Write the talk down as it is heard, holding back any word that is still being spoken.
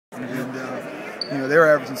they were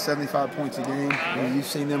averaging 75 points a game. You've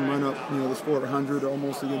seen them run up, they scored 100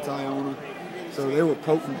 almost against Iona. So they were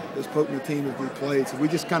potent, as potent a team as we played. So we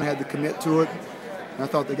just kind of had to commit to it. And I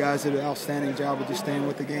thought the guys did an outstanding job of just staying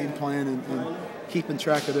with the game plan and keeping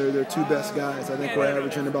track of their two best guys. I think we're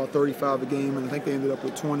averaging about 35 a game, and I think they ended up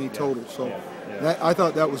with 20 total. So I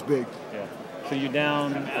thought that was big. Yeah. So you're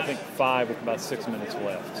down, I think, 5 with about 6 minutes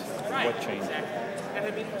left. What changed?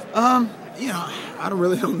 I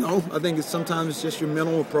don't know. I think sometimes it's just your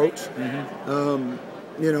mental approach.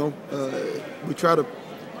 We try to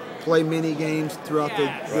play mini games throughout the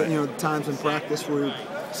times in practice for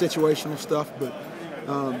situational stuff, but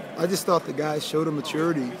I just thought the guys showed a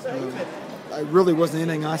maturity. I really wasn't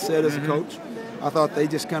anything I said as a coach. I thought they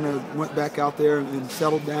just kind of went back out there and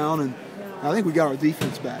settled down, and I think we got our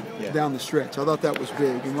defense back down the stretch. I thought that was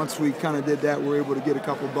big, and once we kind of did that, we were able to get a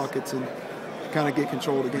couple buckets and kind of get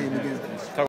control of the game again.